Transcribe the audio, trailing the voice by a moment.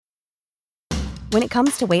When it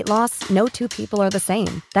comes to weight loss, no two people are the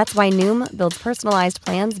same. That's why Noom builds personalized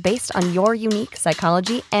plans based on your unique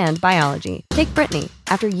psychology and biology. Take Brittany.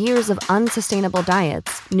 After years of unsustainable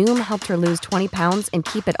diets, Noom helped her lose 20 pounds and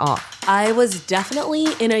keep it off. I was definitely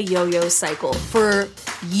in a yo-yo cycle for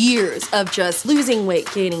years of just losing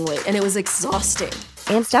weight, gaining weight, and it was exhausting.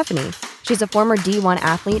 And Stephanie. She's a former D1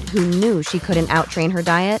 athlete who knew she couldn't outtrain her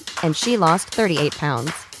diet, and she lost 38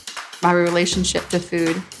 pounds. My relationship to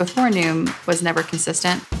food before Noom was never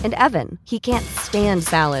consistent. And Evan, he can't stand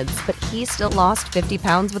salads, but he still lost 50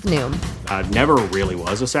 pounds with Noom. I never really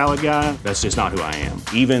was a salad guy. That's just not who I am.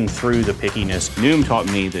 Even through the pickiness, Noom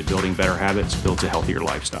taught me that building better habits builds a healthier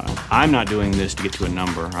lifestyle. I'm not doing this to get to a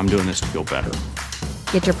number. I'm doing this to feel better.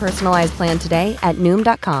 Get your personalized plan today at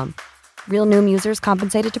Noom.com. Real Noom users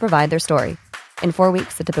compensated to provide their story. In 4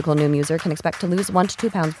 weeks, the typical Noom user can expect to lose 1 to 2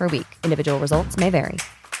 pounds per week. Individual results may vary.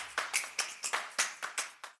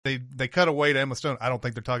 They cut away to Emma Stone. I don't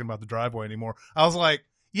think they're talking about the driveway anymore. I was like,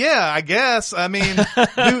 yeah, I guess. I mean,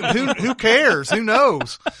 who cares? Who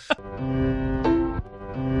knows?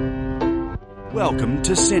 Welcome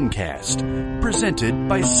to Sincast, presented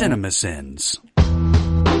by CinemaSins.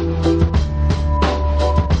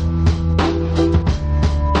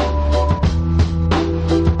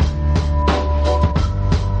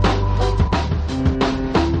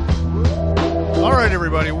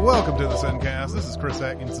 Everybody, welcome to the Sincast. This is Chris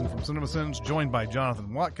Atkinson from CinemaSins, joined by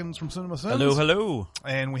Jonathan Watkins from CinemaSins. Hello, hello.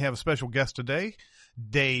 And we have a special guest today,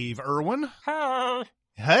 Dave Irwin. Hi.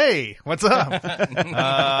 Hey, what's up?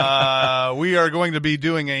 We are going to be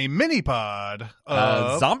doing a mini pod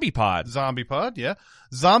of Zombie Pod. Zombie Pod, yeah.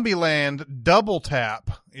 Zombieland Double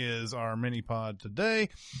Tap is our mini pod today.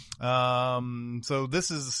 So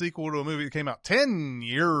this is a sequel to a movie that came out 10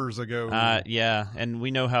 years ago. Yeah, and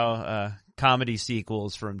we know how comedy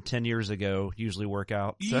sequels from 10 years ago usually work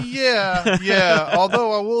out. So. Yeah.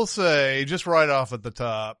 Although I will say, just right off at the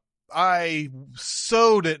top, I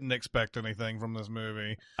so didn't expect anything from this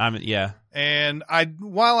movie. Yeah. And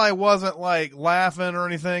while I wasn't like laughing or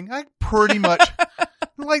anything, I pretty much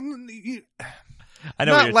like I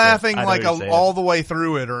know not laughing like all the way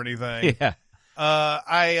through it or anything. Yeah.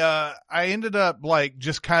 I ended up like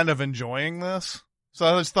just kind of enjoying this. So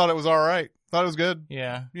I just thought it was all right. Thought it was good.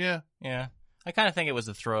 Yeah. Yeah. I kind of think it was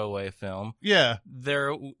a throwaway film. Yeah.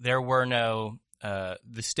 There were no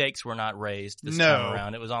the stakes were not raised this time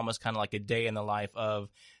around. It was almost kind of like a day in the life of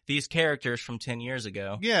these characters from 10 years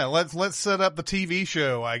ago. Yeah, let's set up the TV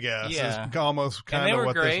show, I guess. Yeah. Is almost kind and of they were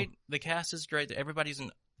what great. The cast is great. Everybody's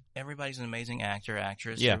an amazing actor,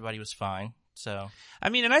 actress. Yeah. Everybody was fine. So, I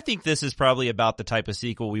mean, and I think this is probably about the type of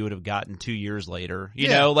sequel we would have gotten 2 years later. You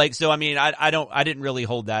Yeah. know, like, so I mean, I didn't really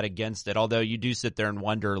hold that against it. Although you do sit there and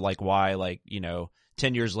wonder, like, why, like, you know,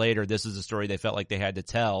 10 years later, this is a story they felt like they had to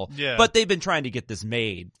tell. Yeah. But they've been trying to get this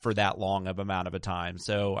made for that long of amount of a time.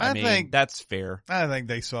 So, I mean, think that's fair. I think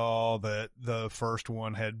they saw that the first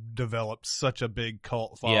one had developed such a big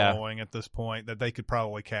cult following at this point that they could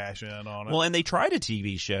probably cash in on it. Well, and they tried a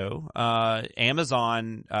TV show.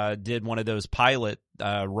 Amazon did one of those pilot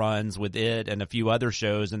runs with it and a few other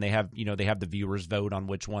shows, and they have the viewers vote on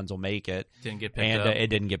which ones will make it. Didn't get picked up. It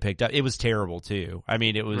didn't get picked up. It was terrible too. I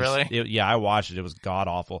mean, it was really. Yeah, I watched it. It was god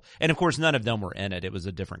awful. And of course, none of them were in it. It was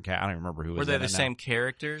a different cast. I don't remember who was. Were they in the it now. same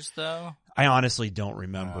characters though? I honestly don't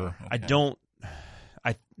remember. Oh, okay. I don't.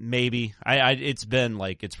 Maybe it's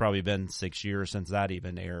probably been 6 years since that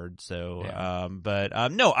even aired. So, yeah.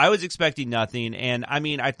 No, I was expecting nothing. And I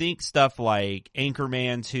mean, I think stuff like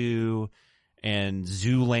Anchorman 2 and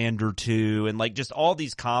Zoolander 2 and like just all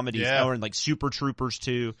these comedies, and like Super Troopers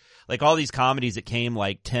 2, like all these comedies that came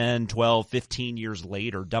like 10, 12, 15 years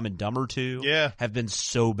later, Dumb and Dumber 2 have been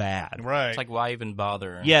so bad. Right. It's like, why even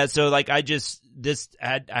bother? Yeah. So like I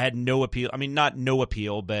had no appeal. I mean, not no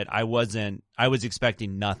appeal, but I was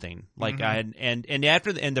expecting nothing. Like Mm-hmm. I had, and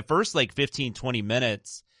after the first like 15, 20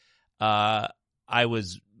 minutes, I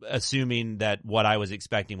was assuming that what I was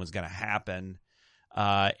expecting was going to happen.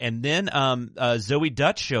 And then Zoe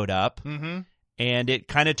Dutch showed up, and it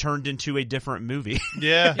kind of turned into a different movie.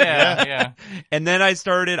 Yeah. And then I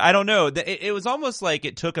don't know. It was almost like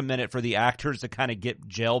it took a minute for the actors to kind of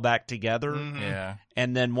gel back together. Mm-hmm. Yeah.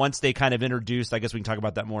 And then once they kind of introduced, I guess we can talk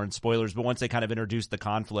about that more in spoilers, but once they kind of introduced the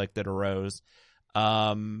conflict that arose,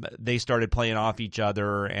 they started playing off each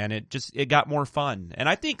other, and it got more fun. And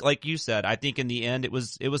I think, like you said, I think in the end it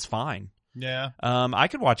was fine. Yeah. I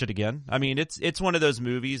could watch it again. I mean, it's one of those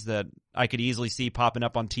movies that I could easily see popping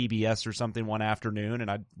up on TBS or something one afternoon, and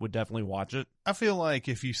I would definitely watch it. I feel like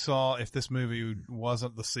if this movie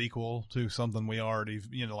wasn't the sequel to something we already,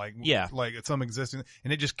 like it's some existing,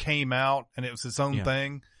 and it just came out and it was its own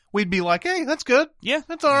thing, we'd be like, hey, that's good. Yeah.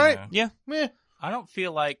 That's all right. Yeah. Yeah. I don't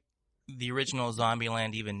feel like the original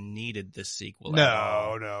Zombieland even needed this sequel.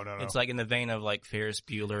 No. It's like in the vein of like Ferris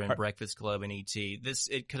Bueller and Breakfast Club and E.T.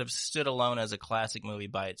 It could have stood alone as a classic movie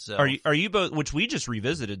by itself. Are you both? Which we just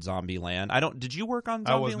revisited Zombieland. Did you work on Zombieland?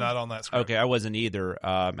 I was not on that script. Okay, I wasn't either.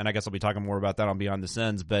 And I guess I'll be talking more about that on Beyond the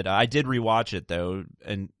Sins. But I did rewatch it though,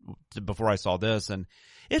 and before I saw this, and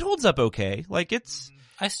it holds up okay. Like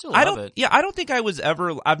I still love it. Yeah, I don't think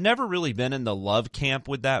I've never really been in the love camp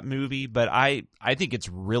with that movie, but I think it's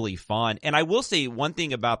really fun. And I will say one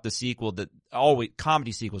thing about the sequel that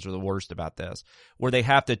comedy sequels are the worst about this, where they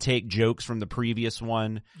have to take jokes from the previous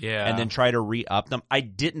one and then try to re-up them. I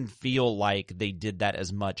didn't feel like they did that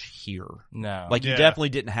as much here. No. Like you definitely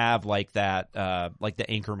didn't have like that, like the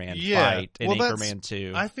Anchorman fight in Anchorman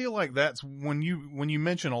 2. I feel like that's when you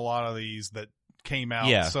mention a lot of these that came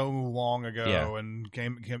out so long ago and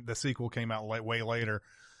the sequel came out way later.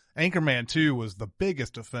 Anchorman 2 was the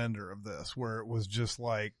biggest offender of this, where it was just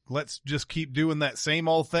like, let's just keep doing that same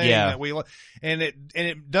old thing that and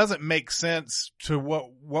it doesn't make sense to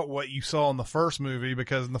what you saw in the first movie,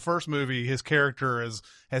 because in the first movie his character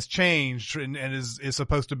has changed and is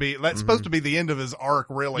supposed to be supposed to be the end of his arc,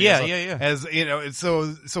 really. As you know,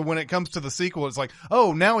 so when it comes to the sequel, it's like,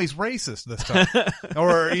 oh, now he's racist this time,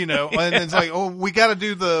 or and it's like, oh, we got to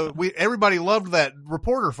do everybody loved that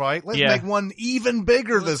reporter fight. Let's make one even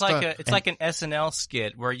bigger this time. It's like an SNL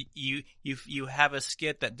skit where you have a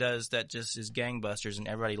skit that just is gangbusters and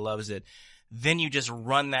everybody loves it. Then you just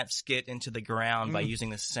run that skit into the ground by using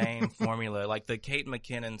the same formula, like the Kate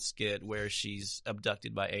McKinnon skit where she's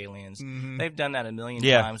abducted by aliens. Mm-hmm. They've done that a million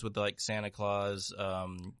times with like Santa Claus,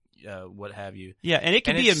 what have you. Yeah, and it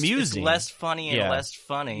can be amusing. It's less funny and less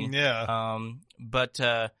funny. Yeah.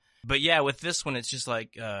 But yeah, with this one, it's just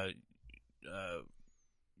like,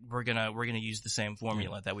 we're gonna use the same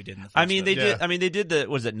formula that we did in the first they did the,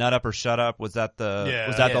 was it Nut Up or Shut Up? Was that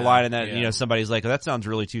the line? And that somebody's like, oh, that sounds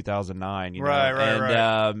really 2009.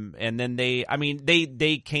 Right. And then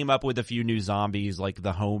they came up with a few new zombies like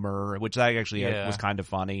the Homer, which I actually was kind of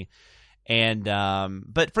funny. And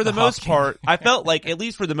but for the most part, I felt like, at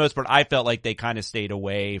least for the most part, I felt like they kind of stayed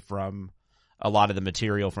away from a lot of the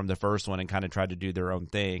material from the first one and kind of tried to do their own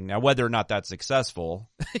thing. Now, whether or not that's successful,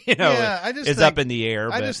 is up in the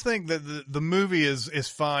air. I just think that the movie is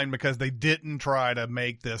fine because they didn't try to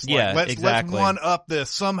make this. Let's one up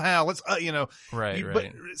this somehow. Let's right.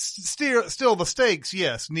 But still, the stakes,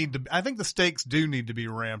 I think the stakes do need to be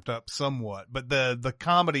ramped up somewhat. But the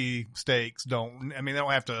comedy stakes don't. I mean, they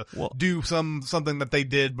don't have to do something that they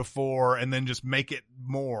did before and then just make it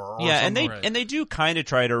more. And they do kind of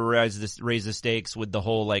try to raise the stakes with the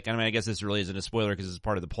whole, like, I mean, I guess this really isn't a spoiler because it's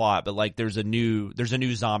part of the plot, but like there's a new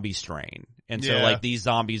zombie strain, and so like these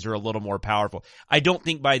zombies are a little more powerful. I don't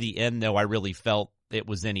think by the end though I really felt it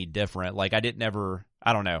was any different. Like I don't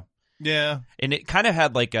know. Yeah. And it kind of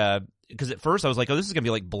had like because at first I was like, oh, this is gonna be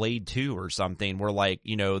like Blade 2 or something, where like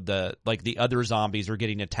the other zombies are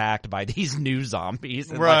getting attacked by these new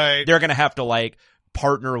zombies, and like, they're gonna have to like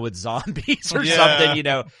partner with zombies or something,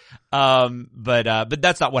 but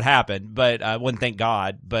that's not what happened. But thank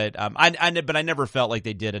God. But I never felt like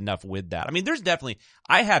they did enough with that. I mean,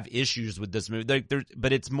 I have issues with this movie,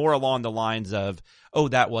 but it's more along the lines of, oh,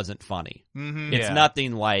 that wasn't funny. Mm-hmm. It's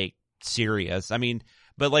nothing like serious. I mean,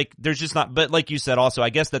 but like there's just not. But like you said, also, I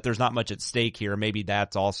guess that there's not much at stake here. Maybe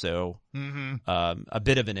that's also a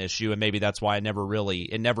bit of an issue, and maybe that's why I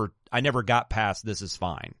never got past This Is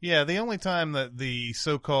Fine. Yeah, the only time that the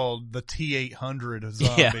so-called the T-800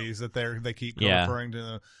 zombies that they keep referring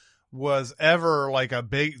to was ever like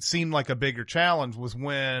seemed like a bigger challenge was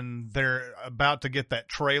when they're about to get that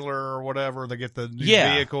trailer or whatever. They get the new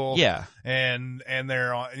vehicle. Yeah. And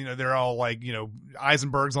they're all, they're all like,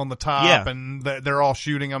 Eisenberg's on the top and they're all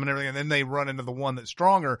shooting them and everything. And then they run into the one that's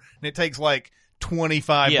stronger and it takes like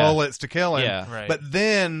 25 bullets to kill him. Yeah. Right. But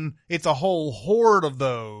then it's a whole horde of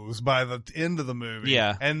those by the end of the movie.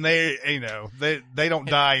 Yeah. And they don't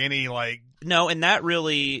die any like. No, and that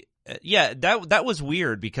really, that was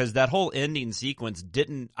weird because that whole ending sequence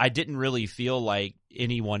I didn't really feel like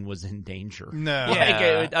anyone was in danger. No.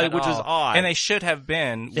 Which was odd. And they should have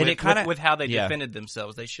been with how they defended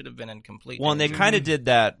themselves. They should have been in complete danger. Well, and they kind of did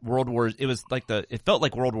that World War, it felt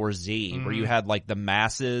like World War Z where you had like the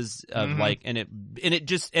masses of like, and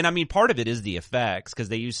I mean, part of it is the effects because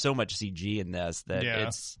they use so much CG in this that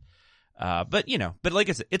it's, but like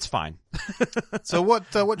I said, it's fine. So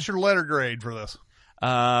what's your letter grade for this?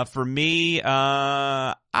 For me,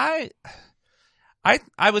 I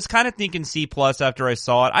was kind of thinking C+ after I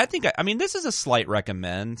saw it. I mean, this is a slight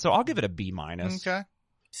recommend, so I'll give it a B-. Okay.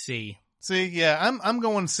 C. See, yeah, I'm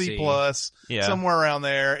going C+, somewhere around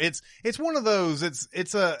there. It's one of those.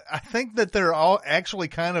 I think that they're all actually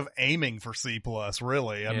kind of aiming for C+.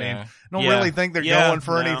 Really, I mean, I don't really think they're going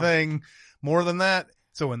for anything more than that.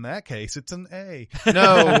 So in that case, it's an A.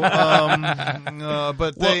 No,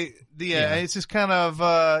 but it's just kind of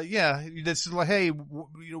it's like, hey,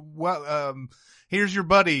 here's your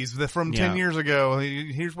buddies from 10 years ago.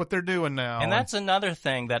 Here's what they're doing now. And that's another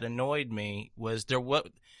thing that annoyed me was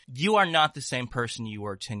you are not the same person you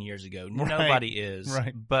were 10 years ago. Right. Nobody is.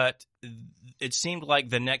 Right. But it seemed like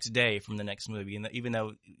the next day from the next movie, and even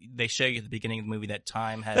though they show you at the beginning of the movie that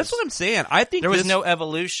time has... That's what I'm saying. I think there was no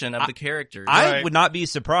evolution of the characters. I would not be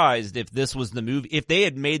surprised if this was the movie, if they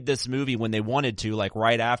had made this movie when they wanted to, like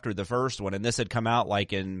right after the first one, and this had come out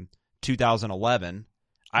like in 2011.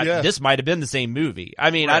 This might have been the same movie.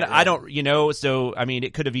 I mean, I don't, so, I mean,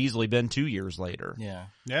 it could have easily been 2 years later. Yeah.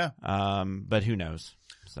 Yeah. But who knows?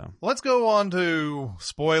 So let's go on to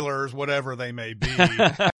spoilers, whatever they may be. No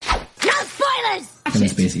spoilers! Kevin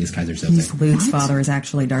Spacey is Kaiser Soze. Luke's father is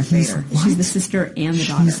actually Darth Vader. She's the sister and the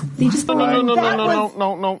daughter. They just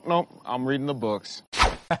No. I'm reading the books.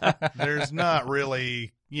 There's not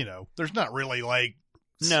really like.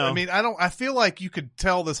 No, I mean, I feel like you could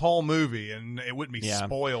tell this whole movie and it wouldn't be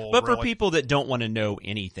spoiled. But for people that don't want to know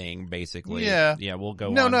anything, basically, we'll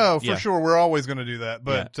go. No, for sure, we're always going to do that.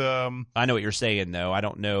 But I know what you're saying, though. I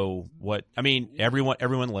don't know what. I mean,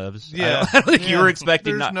 everyone lives. Yeah, I don't think you were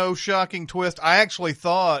expecting. There's no shocking twist. I actually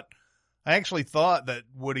thought that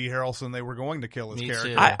Woody Harrelson, they were going to kill his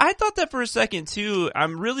character. I thought that for a second too.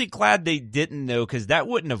 I'm really glad they didn't, though, because that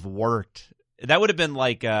wouldn't have worked. That would have been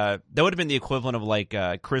like the equivalent of like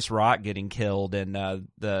Chris Rock getting killed in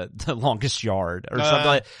the Longest Yard or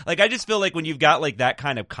something like I just feel like when you've got like that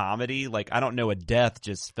kind of comedy, like I don't know, a death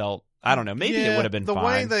just felt, I don't know, maybe it would have been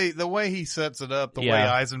fine. The way he sets it up, the way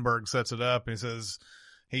Eisenberg sets it up, he says,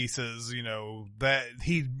 that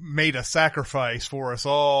he made a sacrifice for us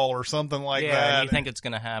all or something like that. Yeah, you think it's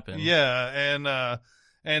going to happen. Yeah,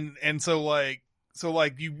 and so like. So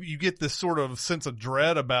like you get this sort of sense of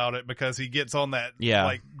dread about it because he gets on that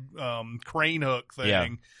crane hook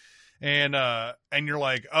thing, and you're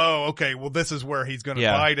like, oh, okay, well this is where he's going to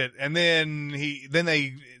fight it, and then he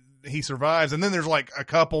survives, and then there's like a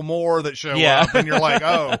couple more that show up, and you're like,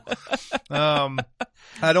 oh,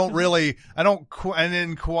 I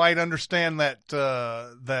didn't quite understand that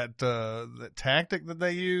tactic that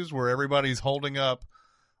they use where everybody's holding up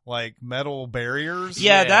like metal barriers.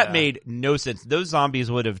 Yeah, that made no sense. Those zombies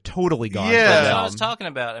would have totally gone. Yeah, that's what I was talking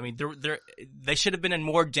about. I mean, they should have been in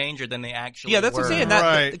more danger than they actually. Yeah, that's were. what I'm saying.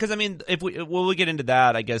 That, because I mean, if we'll get into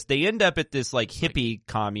that, I guess they end up at this like hippie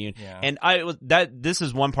commune, and this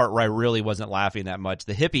is one part where I really wasn't laughing that much.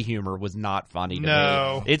 The hippie humor was not funny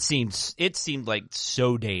to me. It seemed like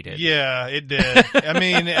so dated. Yeah, it did. I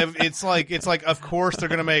mean, it's like of course they're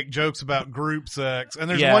gonna make jokes about group sex, and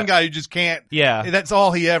there's one guy who just can't. Yeah, that's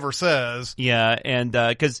all he ever says. Yeah, and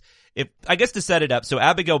because I guess to set it up, so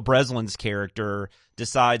Abigail Breslin's character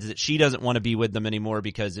decides that she doesn't want to be with them anymore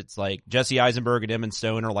because it's like Jesse Eisenberg and Emma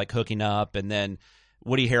Stone are like hooking up, and then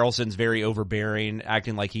Woody Harrelson's very overbearing,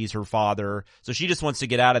 acting like he's her father. So she just wants to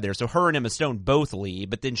get out of there. So her and Emma Stone both leave,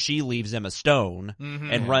 but then she leaves Emma Stone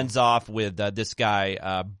and runs off with this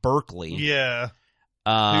guy Berkeley. Yeah.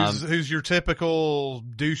 Who's your typical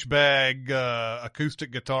douchebag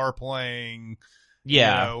acoustic guitar playing.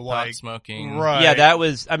 Yeah, pot smoking. Right. Yeah, that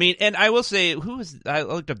was. I mean, and I will say, I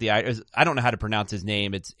looked up I don't know how to pronounce his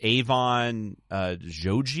name. It's Avon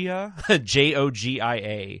Jogia,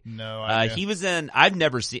 Jogia. No idea. He was in. I've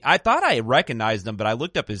never seen. I thought I recognized him, but I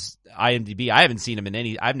looked up his IMDb. I haven't seen him in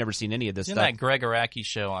any. I've never seen any of this stuff. In that Greg Araki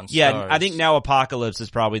show on Starz. Yeah, I think Now Apocalypse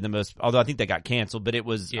is probably the most. Although I think that got canceled, but it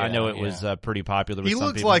was. I know it was pretty popular. With he some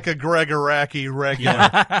looks people. like a Greg Araki regular.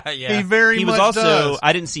 Yeah. He was much also. does.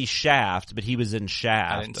 I didn't see Shaft, but he was in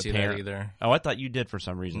Shaft. I didn't see that either. Oh, I thought you did for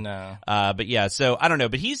some reason. No. But yeah, so I don't know,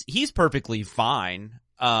 but he's perfectly fine.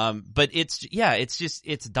 But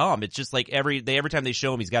it's dumb. It's just like every time they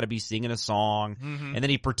show him, he's got to be singing a song, and then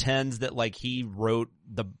he pretends that like he wrote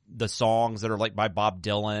the songs that are like by Bob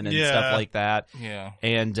Dylan and stuff like that. Yeah.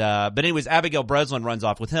 And but anyways, Abigail Breslin runs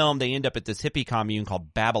off with him. They end up at this hippie commune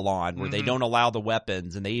called Babylon, where they don't allow the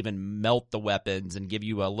weapons, and they even melt the weapons and give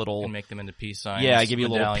you a little and make them into peace signs. Yeah, give you a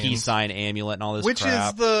little peace sign amulet and all this. Which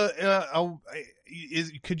crap. is the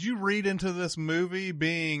could you read into this movie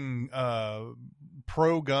being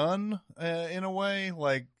pro-gun in a way?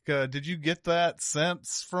 Like, did you get that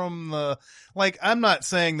sense from the? Like, I'm not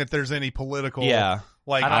saying that there's any political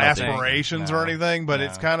aspirations or anything, but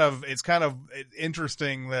it's kind of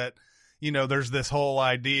interesting that there's this whole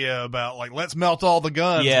idea about like, let's melt all the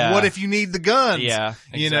guns. Yeah. What if you need the guns? Yeah,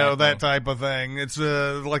 exactly. That type of thing. It's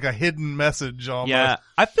like a hidden message almost. Yeah,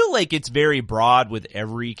 I feel like it's very broad with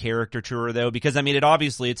every caricature though, because I mean,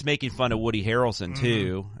 it's making fun of Woody Harrelson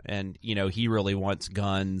too, and he really wants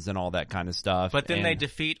guns and all that kind of stuff. But then they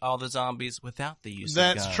defeat all the zombies without the use of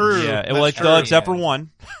guns. That's true. Yeah, except for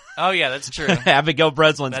one. Oh yeah, that's true. Abigail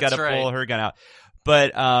Breslin's got to pull her gun out.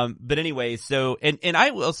 But anyway, so, and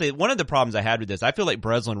I will say one of the problems I had with this, I feel like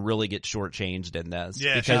Breslin really gets shortchanged in this.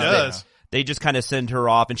 Yeah, she does. They just kind of send her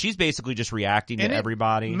off, and she's basically just reacting to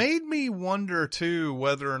everybody. It made me wonder, too,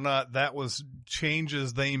 whether or not that was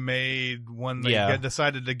changes they made when they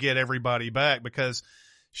decided to get everybody back, because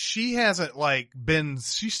she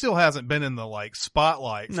still hasn't been in the, like,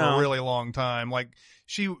 spotlight for a really long time. Like,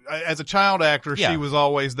 she, as a child actor, she was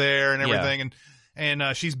always there and everything,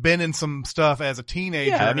 and she's been in some stuff as a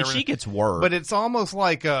teenager. Yeah, I mean, she gets work. But it's almost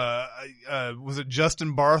like, was it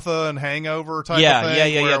Justin Bartha and Hangover type of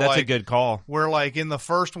thing? Yeah, that's a good call. Where, like, in the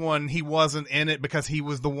first one, he wasn't in it because he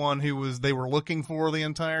was the one they were looking for the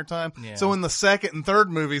entire time. Yeah. So in the second and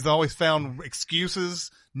third movies, they always found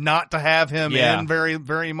excuses not to have him in very,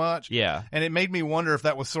 very much. Yeah. And it made me wonder if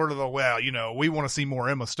that was sort of we want to see more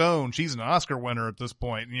Emma Stone. She's an Oscar winner at this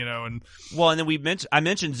point, and. Well, and then I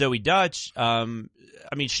mentioned Zoe Dutch.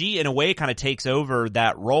 I mean, she in a way kind of takes over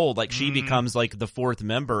that role. Like she becomes like the fourth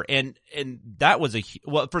member. And that was first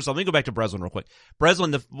of all, let me go back to Breslin real quick.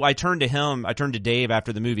 Breslin, I turned to Dave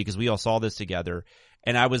after the movie because we all saw this together.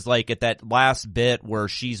 And I was like, at that last bit where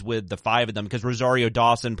she's with the five of them, because Rosario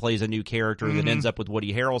Dawson plays a new character that ends up with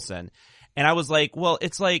Woody Harrelson. And I was like, well,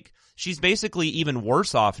 it's like she's basically even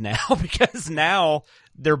worse off now because now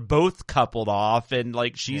they're both coupled off and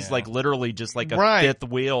like she's like literally just like a fifth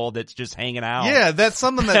wheel that's just hanging out. Yeah, that's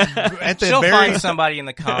something that at the she'll find somebody in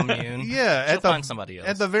the commune. Yeah, she'll find somebody else.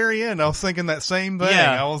 At the very end, I was thinking that same thing.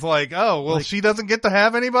 Yeah. I was like, oh, well, she doesn't get to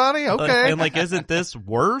have anybody? Okay. And like, isn't this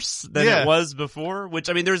worse than it was before? Which,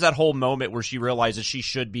 I mean, there's that whole moment where she realizes she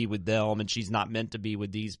should be with them and she's not meant to be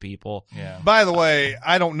with these people. Yeah. By the way,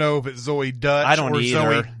 I don't know if it's Zoe Dutch or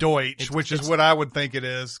Zoe Deutsch, which is what I would think it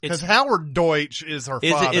is. Because Howard Deutsch is her father.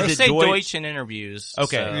 They say Deutsch in interviews.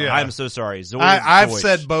 Okay, so. Yeah. I'm so sorry. I've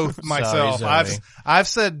said both myself. Sorry, I've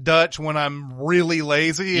said Dutch when I'm really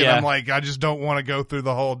lazy and I'm like, I just don't want to go through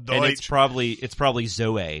the whole Deutsch. And it's probably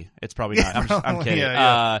Zoe. It's probably not. I'm kidding.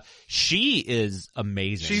 Yeah. She is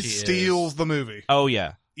amazing. She steals the movie. Oh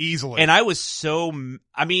yeah. Easily. And I was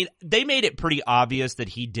they made it pretty obvious that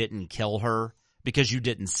he didn't kill her. Because you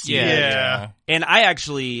didn't see it. Yeah. And I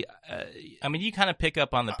actually... I mean, you kind of pick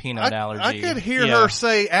up on the peanut allergy. I could hear her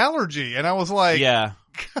say allergy, and I was like,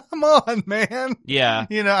 come on, man. Yeah.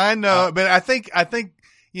 I know, but I think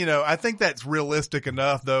that's realistic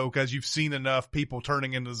enough, though, because you've seen enough people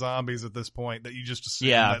turning into zombies at this point that you just assume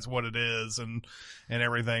that's what it is and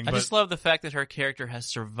everything. I just love the fact that her character has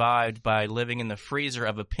survived by living in the freezer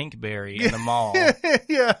of a Pinkberry in the mall.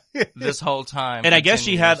 Yeah. This whole time. And I guess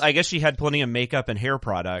she had plenty of makeup and hair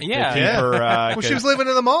product. Yeah. To keep her, well, she was living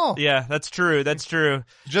in the mall. Yeah, that's true.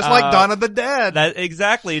 Just like Dawn of the Dead.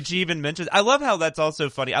 Exactly. And she even mentions, I love how that's also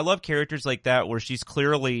funny. I love characters like that where she's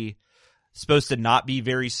clearly supposed to not be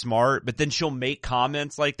very smart, but then she'll make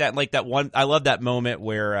comments like that. Like that one, I love that moment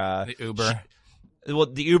where, the Uber.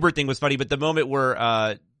 The Uber thing was funny, but the moment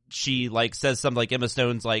where, she like says something like Emma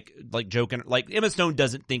Stone's like joking, like Emma Stone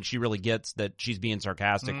doesn't think she really gets that she's being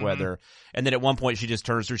sarcastic with her. And then at one point she just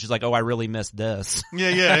turns to her, she's like, oh, I really missed this.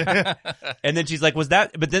 Yeah. And then she's like, was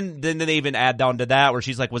that, but then they even add on to that where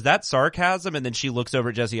she's like, was that sarcasm? And then she looks over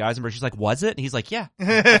at Jesse Eisenberg. She's like, was it? And he's like, yeah.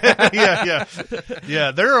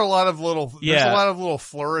 Yeah. There are a lot of little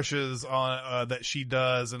flourishes on, that she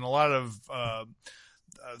does and a lot of,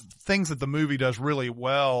 things that the movie does really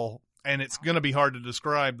well. And it's going to be hard to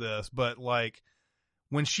describe this, but like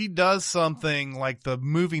when she does something, like the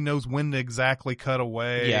movie knows when to exactly cut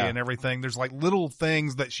away and everything. There's like little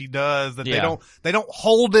things that she does that they don't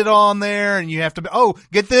hold it on there, and you have to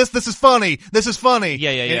get this. This is funny. This is funny. Yeah.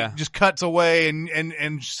 It just cuts away,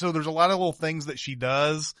 and so there's a lot of little things that she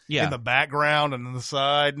does in the background and on the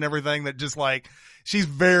side and everything that just like. She's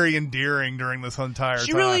very endearing during this entire time.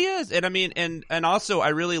 She really is. And I mean, and also I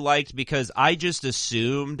really liked because I just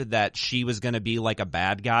assumed that she was going to be like a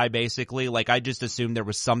bad guy, basically. Like I just assumed there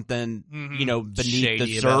was something, beneath shady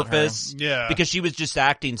the surface. Yeah. Because she was just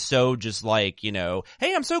acting so just like, hey,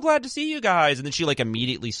 I'm so glad to see you guys. And then she like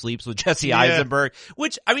immediately sleeps with Jesse Eisenberg,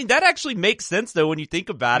 which I mean, that actually makes sense though when you think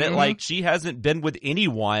about it. Like she hasn't been with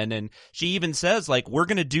anyone. And she even says like, we're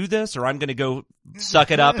going to do this or I'm going to go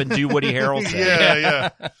suck it up and do Woody Harrelson.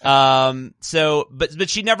 Yeah. So, but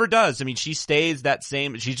she never does. I mean, she stays that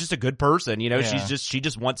same. She's just a good person, you know. Yeah. She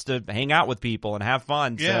just wants to hang out with people and have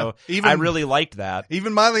fun. Yeah. So I really liked that.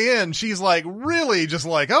 Even by the end, she's like really just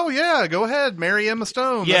like, oh yeah, go ahead, marry Emma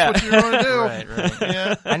Stone. Yeah. That's what you're going to do. Right.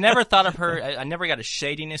 Yeah. I never thought of her. I never got a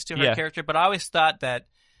shadiness to her character, but I always thought that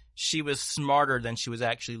she was smarter than she was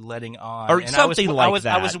actually letting on, or something like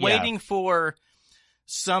that. I was waiting for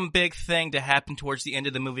some big thing to happen towards the end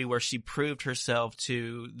of the movie where she proved herself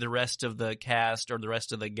to the rest of the cast or the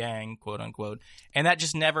rest of the gang, quote unquote, and that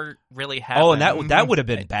just never really happened. Oh, and that would have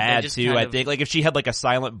been bad too. I think, like if she had like a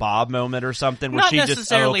Silent Bob moment or something, where not she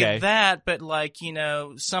necessarily just that, but like, you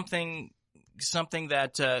know, something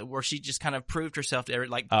that where she just kind of proved herself to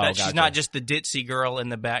that gotcha. She's not just the ditzy girl in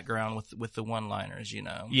the background with the one-liners, you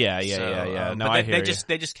know. Yeah. No, but I hear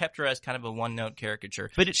they just kept her as kind of a one-note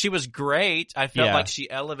caricature. But she was great. I felt like she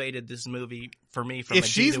elevated this movie for me from if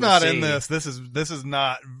she's not in this is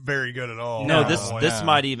not very good at all. No, this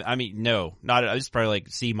might even. I mean, no, not. It's probably like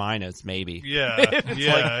C- maybe. Yeah,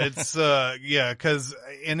 it's because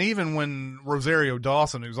and even when Rosario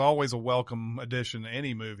Dawson, who's always a welcome addition to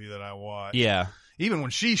any movie that I watch. Yeah. Even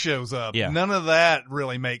when she shows up, none of that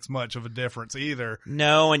really makes much of a difference either.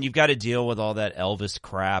 No, and you've got to deal with all that Elvis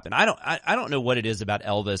crap. And I don't know what it is about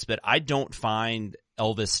Elvis, but I don't find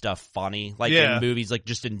Elvis stuff funny, like in movies, like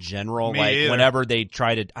just in general. Me like either. Whenever they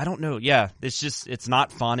try to, I don't know. Yeah, it's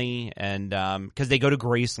not funny, and because they go to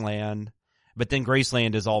Graceland. But then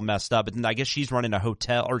Graceland is all messed up. But then I guess she's running a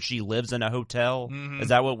hotel, or she lives in a hotel. Mm-hmm. Is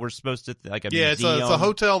that what we're supposed to like? Museum? It's a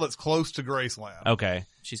hotel that's close to Graceland. Okay,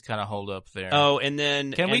 she's kind of holed up there. Oh, and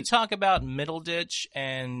then can we talk about Middleditch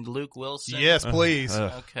and Luke Wilson? Yes, please.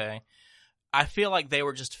 Okay, I feel like they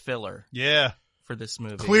were just filler. Yeah, for this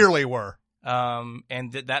movie, clearly were.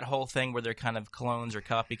 And that whole thing where they're kind of clones or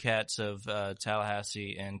copycats of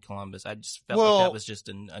Tallahassee and Columbus, I just felt like that was just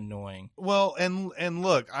annoying. Well, and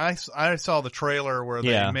look, I saw the trailer where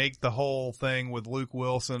they make the whole thing with Luke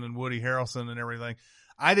Wilson and Woody Harrelson and everything.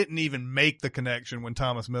 I didn't even make the connection when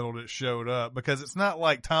Thomas Middleditch showed up, because it's not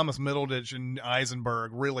like Thomas Middleditch and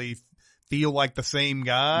Eisenberg really feel like the same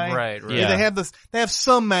guy. Right. Yeah. They have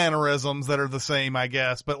some mannerisms that are the same, I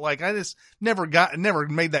guess, but like I just never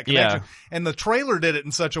made that connection. Yeah. And the trailer did it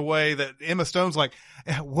in such a way that Emma Stone's like,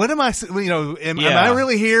 what am I, am I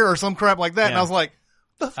really here or some crap like that? And I was like,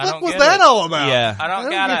 the fuck was that all about? Yeah. I don't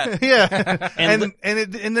got it. Yeah.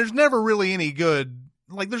 and there's never really any good,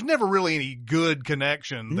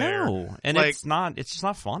 connection there. No. And like, it's just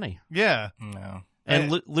not funny. Yeah. No. And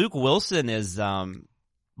Luke Wilson is,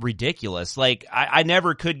 ridiculous. Like I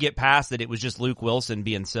never could get past that it was just Luke Wilson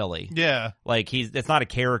being silly. Yeah. Like it's not a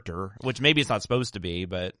character, which maybe it's not supposed to be,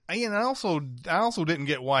 but I also didn't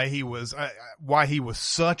get why he was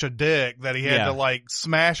such a dick that he had to like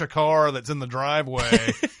smash a car that's in the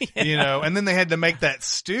driveway, and then they had to make that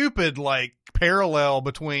stupid like parallel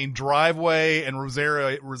between Driveway and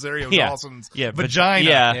Rosario Dawson's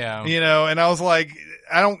vagina. And I was like,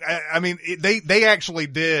 they actually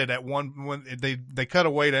did at when they cut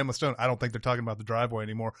away to Emma Stone. I don't think they're talking about the Driveway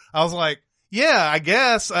anymore. I was like, yeah, I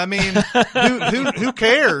guess. I mean, who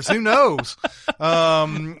cares? Who knows?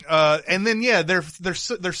 And then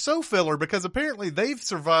they're so filler because apparently they've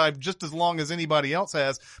survived just as long as anybody else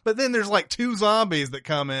has. But then there's like 2 zombies that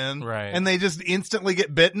come in, right? And they just instantly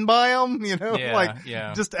get bitten by them.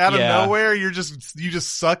 Just out of nowhere. You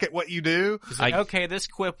just suck at what you do. Like, okay, this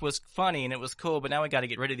quip was funny and it was cool, but now we got to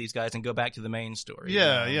get rid of these guys and go back to the main story.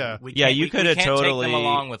 Yeah. You could have totally take them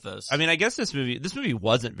along with us. I mean, I guess this movie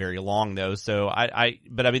wasn't very long though. So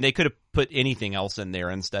but I mean, they could have put anything else in there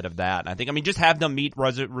instead of that. And I think, just have them meet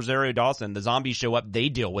Rosario Dawson. The zombies show up, they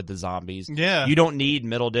deal with the zombies. Yeah. You don't need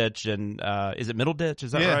Middleditch and, is it Middleditch?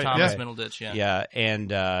 Is that right? Thomas Middleditch, Yeah,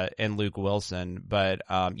 and Luke Wilson. But,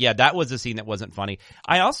 that was a scene that wasn't funny.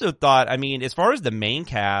 I also thought, as far as the main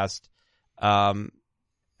cast, I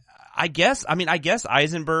guess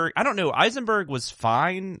Eisenberg, I don't know, Eisenberg was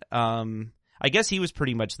fine. I guess he was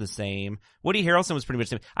pretty much the same. Woody Harrelson was pretty much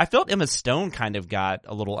the same. I felt Emma Stone kind of got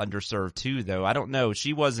a little underserved too, though. I don't know.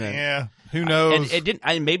 She wasn't. Yeah. Who knows? It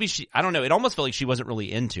didn't. Maybe she. I don't know. It almost felt like she wasn't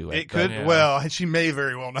really into it. It could. Yeah. Well, she may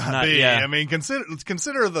very well not be. Yeah.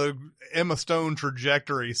 Consider the Emma Stone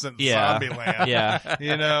trajectory since Zombieland.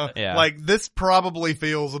 Yeah. Like this probably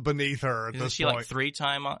feels beneath her at this she point. Like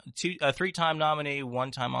three-time nominee,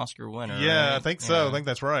 1-time Oscar winner. Yeah, right? I think so. I think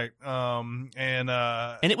that's right. And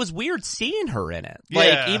it was weird seeing her in it. Yeah.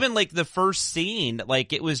 Like even like the first scene,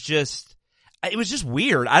 like it was just. it was just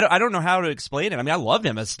weird. I don't know how to explain it. I mean, I love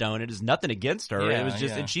Emma Stone. It is nothing against her. It was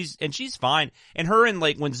just, and she's fine. And her and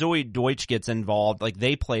like when Zoe Deutsch gets involved, like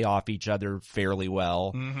they play off each other fairly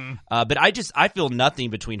well. Mm-hmm. But I feel nothing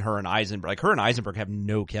between her and Eisenberg. Like her and Eisenberg have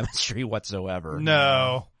no chemistry whatsoever.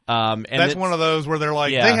 No. And that's one of those where they're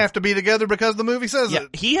like, they have to be together because the movie says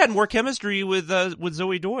it. He had more chemistry with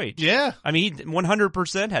Zoe Deutsch. Yeah. I mean, he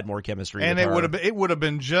 100% had more chemistry and with her. it would have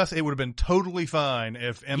been totally fine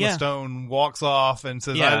if Emma Stone walks off and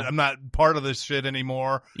says, I'm not part of this shit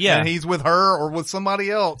anymore. Yeah. And he's with her or with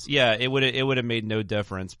somebody else. Yeah, it would have made no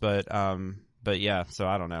difference, but yeah, so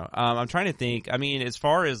I don't know. I'm trying to think. I mean, as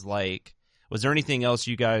far as like, was there anything else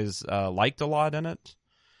you guys liked a lot in it?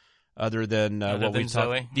 Other than what we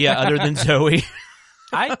Zoe? Yeah, other than Zoe.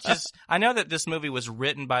 I know that this movie was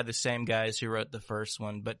written by the same guys who wrote the first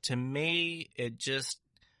one, but to me, it just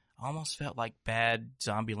almost felt like bad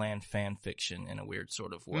Zombieland fan fiction in a weird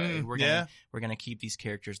sort of way. We're gonna keep these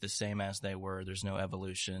characters the same as they were. There's no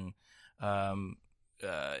evolution.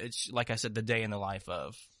 It's like I said, the day in the life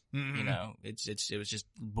of. Mm-hmm. You know, it was just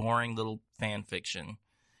boring little fan fiction.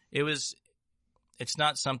 It's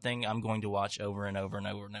not something I'm going to watch over and over and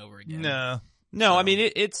over and over again. No, I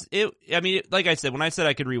mean like I said, when I said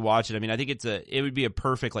I could rewatch it, I mean I think it would be a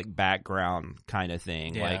perfect like background kind of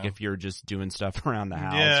thing, like if you're just doing stuff around the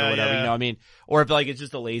house or whatever, you know. I mean, or if like it's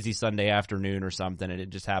just a lazy Sunday afternoon or something, and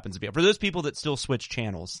it just happens to be for those people that still switch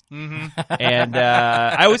channels. Mm-hmm. And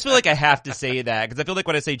I always feel like I have to say that because I feel like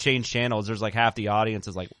when I say change channels, there's like half the audience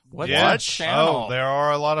is like, what channel? Oh, there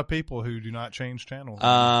are a lot of people who do not change channels.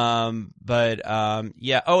 Yeah.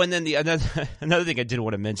 Oh, and then another thing I did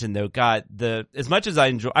want to mention though, God, as much as I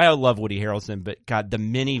love Woody Harrelson, but God, the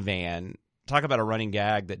minivan, talk about a running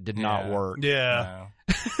gag that did not work. Yeah.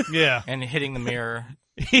 Yeah. And hitting the mirror.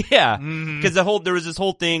 Yeah. Because there was this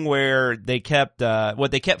whole thing where they kept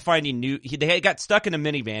finding they got stuck in a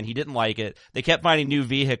minivan. He didn't like it. They kept finding new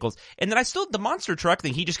vehicles. And then the monster truck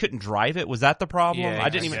thing, he just couldn't drive it. Was that the problem? Yeah, I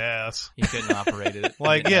didn't even. Yes. He couldn't operate it.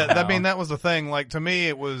 Like, I mean, that was the thing. Like, to me,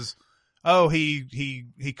 it was,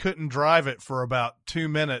 he couldn't drive it for about 2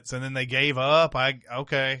 minutes, and then they gave up.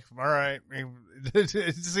 Okay, all right. It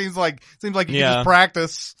seems like you can just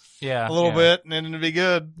practice a little bit, and then it'd be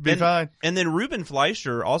good, be fine. And then Ruben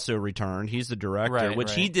Fleischer also returned. He's the director,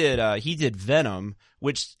 which he did Venom,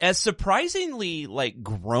 which has surprisingly like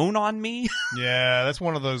grown on me. Yeah, that's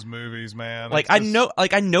one of those movies, man. I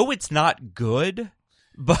know it's not good.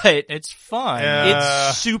 But it's fun.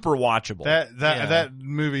 It's super watchable. That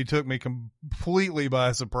movie took me completely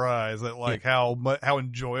by surprise at how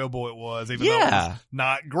enjoyable it was, even though it was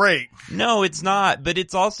not great. No, it's not. But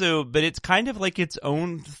it's kind of like its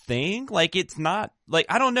own thing. Like it's not like,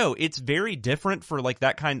 I don't know. It's very different for like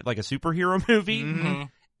that kind of like a superhero movie. Mm-hmm.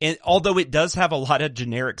 And although it does have a lot of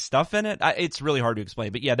generic stuff in it, it's really hard to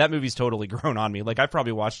explain. But yeah, that movie's totally grown on me. Like I've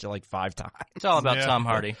probably watched it like 5 times. It's all about Tom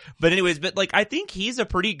Hardy. But anyways, like I think he's a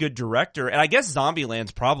pretty good director, and I guess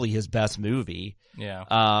Zombieland's probably his best movie. Yeah.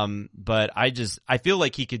 But I feel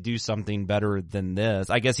like he could do something better than this.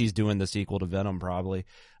 I guess he's doing the sequel to Venom probably.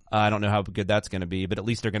 I don't know how good that's going to be, but at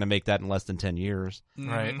least they're going to make that in less than 10 years.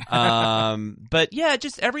 Right. But yeah,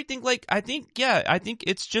 just everything, like, I think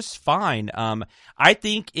it's just fine. I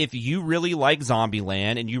think if you really like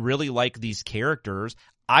Zombieland and you really like these characters,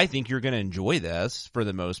 I think you're going to enjoy this for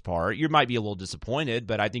the most part. You might be a little disappointed,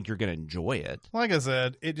 but I think you're going to enjoy it. Like I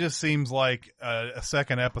said, it just seems like a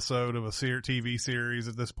second episode of a TV series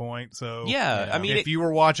at this point. So yeah, I mean, if you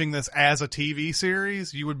were watching this as a TV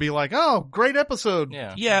series, you would be like, "Oh, great episode!"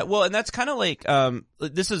 Yeah. Well, and that's kind of like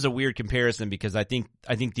this is a weird comparison because I think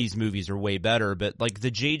these movies are way better. But like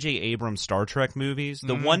the J.J. Abrams Star Trek movies,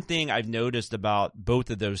 the one thing I've noticed about both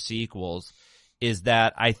of those sequels is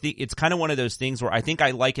that I think it's kind of one of those things where I think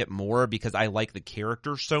I like it more because I like the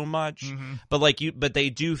characters so much. Mm-hmm. But they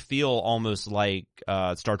do feel almost like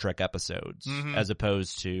Star Trek episodes as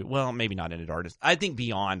opposed to, well, maybe not Into Darkness. I think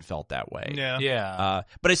Beyond felt that way. Yeah.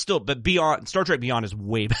 But Beyond, Star Trek Beyond is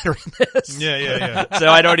way better than this. Yeah. So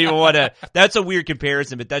I don't even want to, that's a weird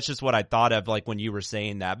comparison, but that's just what I thought of like when you were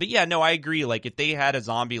saying that. But yeah, no, I agree. Like if they had a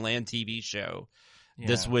Zombieland TV show,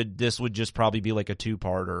 this would just probably be like a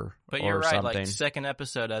 2-parter. But you're right, something. like second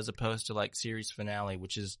episode as opposed to like series finale,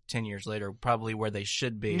 which is 10 years later, probably where they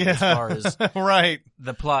should be as far as right.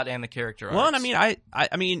 the plot and the character arcs. Well, and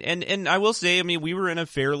I mean, and I will say, I mean, we were in a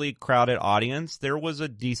fairly crowded audience. There was a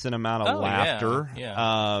decent amount of laughter.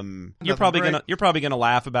 Yeah. You're probably gonna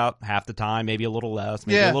laugh about half the time, maybe a little less,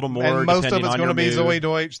 maybe a little more. And most of it's going to be mood. Zoe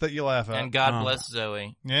Deutsch that you laugh at. And God bless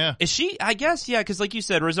Zoe. Yeah. Is she? I guess because like you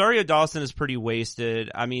said, Rosario Dawson is pretty wasted.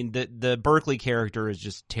 I mean, the Berkeley character is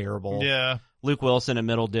just terrible. Yeah. Luke Wilson and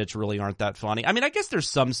Middleditch really aren't that funny. I mean, I guess there's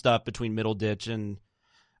some stuff between Middleditch and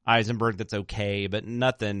Eisenberg that's okay, but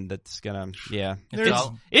nothing that's gonna. Yeah,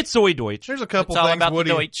 it's Zoe Deutsch. There's a couple it's things all about Woody.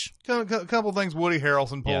 The Deutsch. Couple things Woody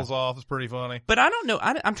Harrelson pulls off is pretty funny. But I don't know.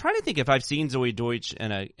 I'm trying to think if I've seen Zoe Deutsch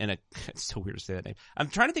in a. It's so weird to say that name. I'm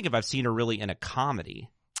trying to think if I've seen her really in a comedy.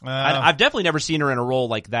 I've definitely never seen her in a role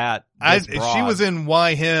like that. She was in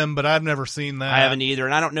Why Him, but I've never seen that. I haven't either,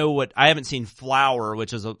 and I don't know I haven't seen Flower,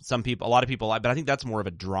 which is a lot of people like, but I think that's more of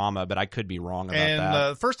a drama. But I could be wrong about that. And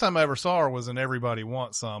the first time I ever saw her was in Everybody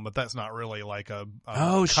Wants Some, but that's not really like a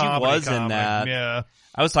she was in that. Yeah.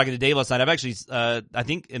 I was talking to Dave last night. I've actually, I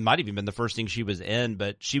think it might have even been the first thing she was in,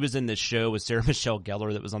 but she was in this show with Sarah Michelle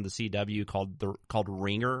Gellar that was on the CW called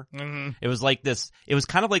Ringer. Mm-hmm. It was like this. It was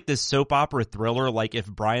kind of like this soap opera thriller, like if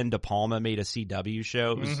Brian De Palma made a CW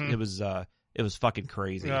show. It was fucking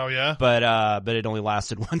crazy. Oh yeah, but it only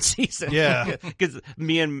lasted one season. Yeah, because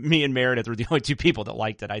me and Meredith were the only two people that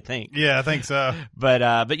liked it. I think. Yeah, I think so.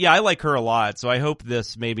 But yeah, I like her a lot. So I hope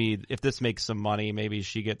if this makes some money, maybe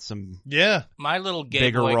she gets some. Yeah, my little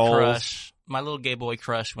gay boy crush. My little gay boy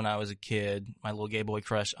crush when I was a kid, my little gay boy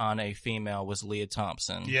crush on a female was Leah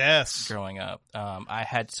Thompson. Yes. Growing up. I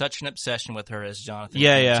had such an obsession with her as Jonathan.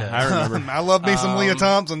 Yeah, I remember. I love me some Leah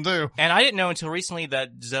Thompson too. And I didn't know until recently that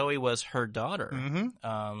Zoe was her daughter.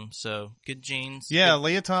 Mm-hmm. So good genes. Yeah, good.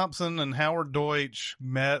 Leah Thompson and Howard Deutsch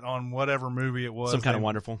met on whatever movie it was. Some Kind of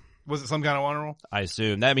Wonderful. Was it Some Kind of Wonderful? I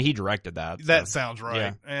assume. I mean, he directed that. So. That sounds right.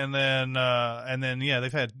 Yeah. And then, yeah,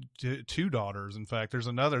 they've had two daughters. In fact, there's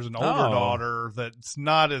an older daughter that's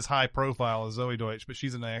not as high profile as Zoe Deutsch, but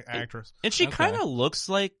she's an actress. And she kind of looks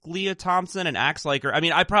like Leah Thompson and acts like her. I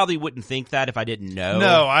mean, I probably wouldn't think that if I didn't know.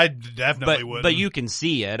 No, I definitely wouldn't. But you can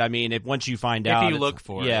see it. I mean, once you find out. If you look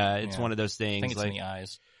for it. Yeah, it's one of those things. I think it's in the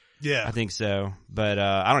eyes. Yeah. I think so. But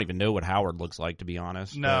I don't even know what Howard looks like, to be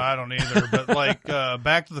honest. No, I don't either. But like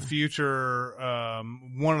Back to the Future,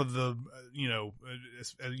 one of the,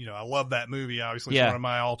 I love that movie, obviously. It's one of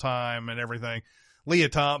my all-time and everything. Leah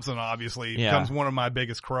Thompson, obviously, becomes one of my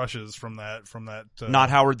biggest crushes from that.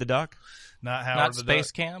 Not Howard the Duck? Not Howard Not the Space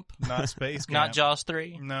Duck. Camp? Not Space Camp. Not Jaws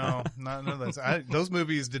 3? No, none of those. Those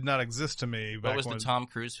movies did not exist to me. What was the Tom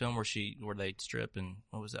Cruise film where they strip and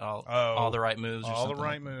what was it? All the Right Moves or something? All the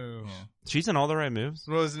Right Moves. Yeah. She's in All the Right Moves?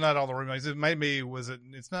 Well, it's not All the Right Moves.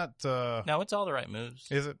 It's not. No, it's All the Right Moves.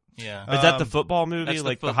 Is it? Yeah. Is that the football movie?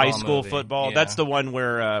 Like the high school movie. football? Yeah. That's the one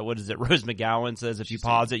where, what is it? Rose McGowan says if you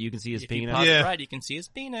pause it, you can see his penis. Pause it right, you can see his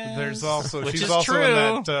penis. There's also, which she's is also true.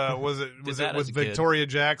 in that, was it with Victoria kid.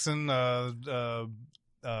 Jackson, what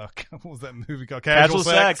was that movie called? Casual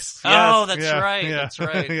Sex. Yes. Oh, that's right. Yeah. That's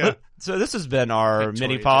right. Yeah. So this has been our Victoria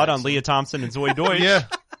mini pod Jackson. on Leah Thompson and Zoe Deutsch.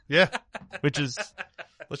 Yeah. Which is,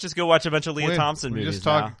 let's just go watch a bunch of Leah Thompson movies. Just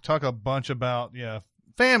talk a bunch about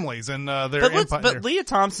families and their empire. But Leah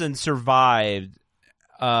Thompson survived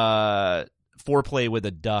foreplay with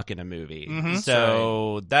a duck in a movie. Mm-hmm.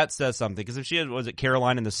 So that says something. Because if she had, was it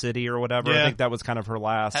Caroline in the City or whatever? Yeah. I think that was kind of her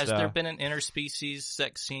last. Has there been an interspecies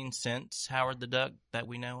sex scene since Howard the Duck that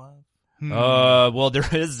we know of? Well, there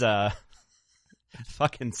is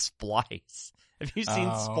fucking Splice. Have you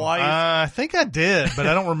seen Splice? I think I did, but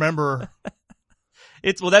I don't remember.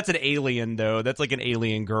 That's an alien though. That's like an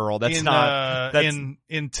alien girl. That's not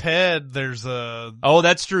in Ted. There's a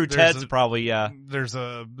that's true. Ted's probably There's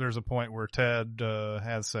a point where Ted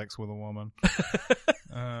has sex with a woman.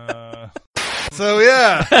 So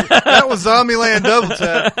yeah, that was Zombieland Double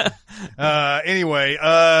Tap. Anyway,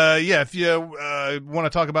 if you want to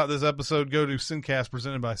talk about this episode, go to Sincast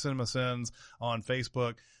presented by CinemaSins on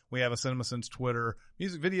Facebook. We have a CinemaSins Twitter,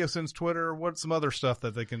 Music Video Sins Twitter. What's some other stuff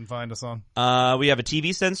that they can find us on? We have a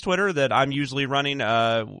TV Sins Twitter that I'm usually running.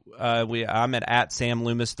 I'm at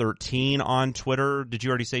SamLoomis13 on Twitter. Did you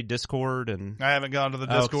already say Discord? And I haven't gone to the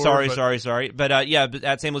Discord. Sorry. But at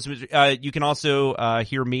SamLoomis, you can also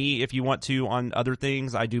hear me if you want to on other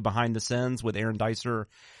things. I do Behind the Sins with Aaron Dicer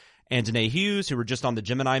and Danae Hughes, who were just on the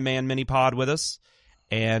Gemini Man mini pod with us.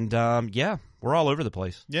 And we're all over the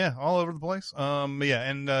place. Yeah, all over the place.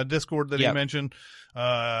 And Discord that he mentioned.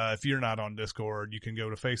 If you're not on Discord, you can go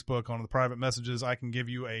to Facebook on the private messages. I can give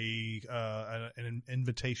you an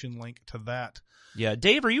invitation link to that. Yeah,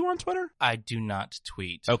 Dave, are you on Twitter? I do not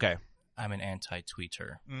tweet. Okay. I'm an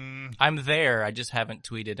anti-tweeter. I'm there. I just haven't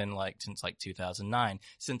tweeted since 2009,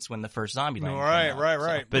 since when the first Zombieland came out.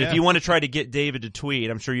 Right. But if you want to try to get David to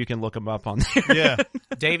tweet, I'm sure you can look him up on there. Yeah.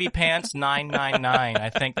 Davy Pants 999. I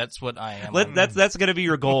think that's what I am. That's going to be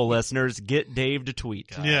your goal, listeners. Get Dave to tweet.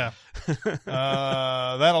 God. Yeah.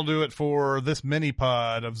 That'll do it for this mini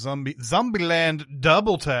pod of Zombieland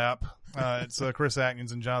Double Tap. It's Chris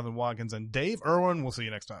Atkins and Jonathan Watkins and Dave Irwin. We'll see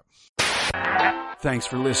you next time. Thanks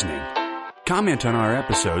for listening. Comment on our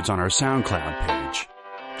episodes on our SoundCloud page.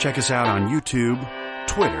 Check us out on YouTube,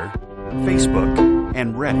 Twitter, Facebook,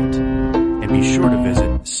 and Reddit. And be sure to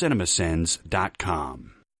visit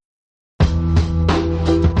cinemasins.com.